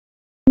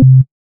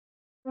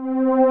We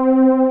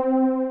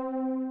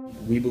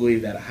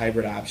believe that a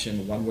hybrid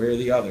option, one way or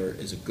the other,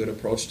 is a good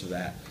approach to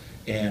that.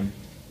 And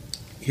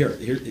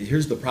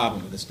here's the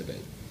problem with this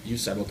debate. You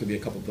said, well, it could be a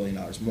couple $1 billion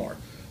more.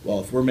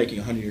 Well, if we're making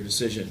a 100-year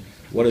decision,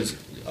 what is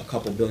a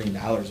couple $1 billion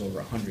over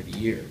 100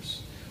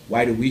 years?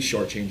 Why do we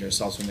shortchange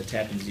ourselves when the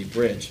Tappan Zee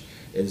Bridge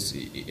is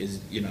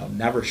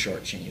never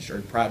shortchanged, or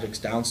projects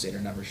downstate are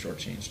never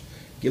shortchanged?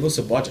 Give us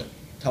a budget.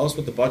 Tell us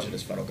what the budget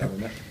is, federal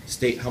government.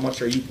 State, how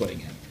much are you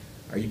putting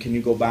in? Can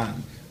you go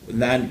bond? And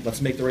then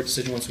let's make the right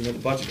decision once we know what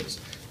the budget is.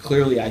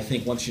 Clearly, I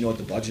think once you know what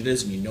the budget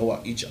is and you know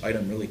what each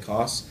item really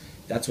costs,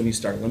 that's when you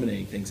start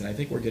eliminating things, and I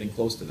think we're getting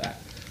close to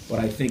that. But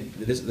I think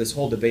this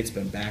whole debate's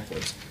been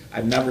backwards.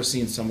 I've never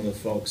seen some of the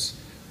folks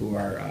who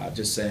are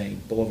just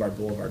saying boulevard,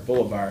 boulevard,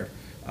 boulevard,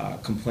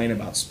 complain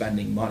about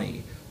spending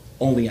money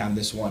only on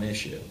this one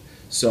issue.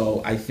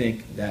 So I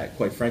think that,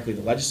 quite frankly,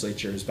 the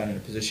legislature has been in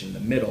a position in the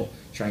middle,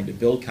 trying to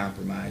build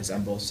compromise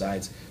on both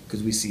sides,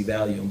 because we see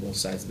value on both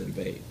sides of the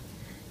debate.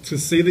 To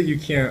say that you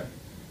can't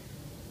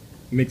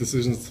make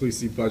decisions until you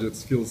see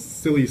budgets feels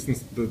silly,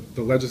 since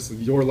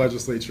your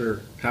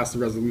legislature passed a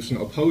resolution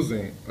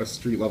opposing a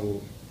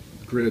street-level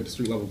grid,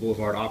 street-level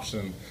boulevard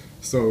option.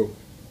 So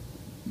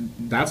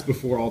that's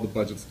before all the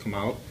budgets come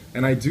out.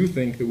 And I do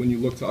think that when you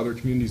look to other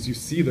communities, you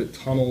see that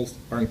tunnels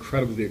are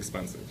incredibly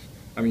expensive.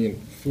 I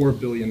mean, $4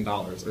 billion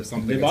or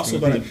something. They've also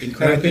been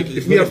incredibly. And I think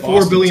if we have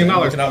 $4 billion,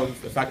 look at how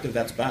effective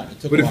that's been.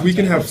 But if we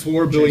can have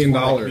 $4 billion,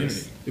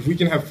 if we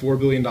can have $4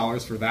 billion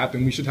for that,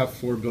 then we should have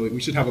 $4 billion. We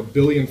should have $1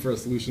 billion for a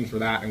solution for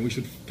that, and we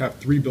should have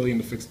 $3 billion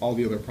to fix all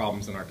the other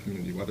problems in our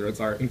community, whether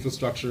it's our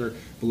infrastructure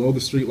below the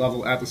street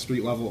level, at the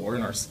street level, or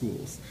in our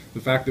schools.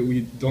 The fact that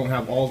we don't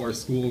have all of our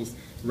schools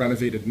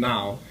renovated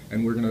now,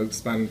 and we're going to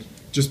spend,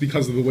 just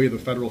because of the way the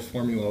federal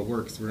formula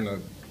works, we're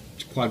going to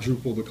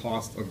quadruple the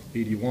cost of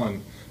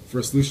 81 for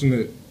a solution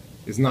that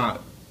is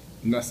not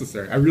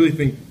necessary. I really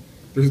think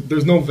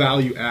there's no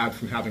value add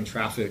from having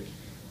traffic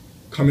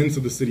come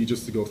into the city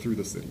just to go through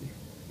the city.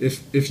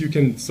 If you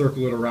can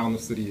circle it around the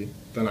city,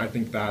 then I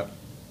think that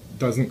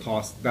doesn't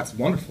cost, that's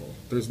wonderful.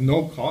 There's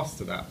no cost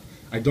to that.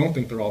 I don't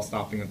think they're all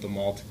stopping at the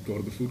mall to go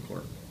to the food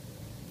court.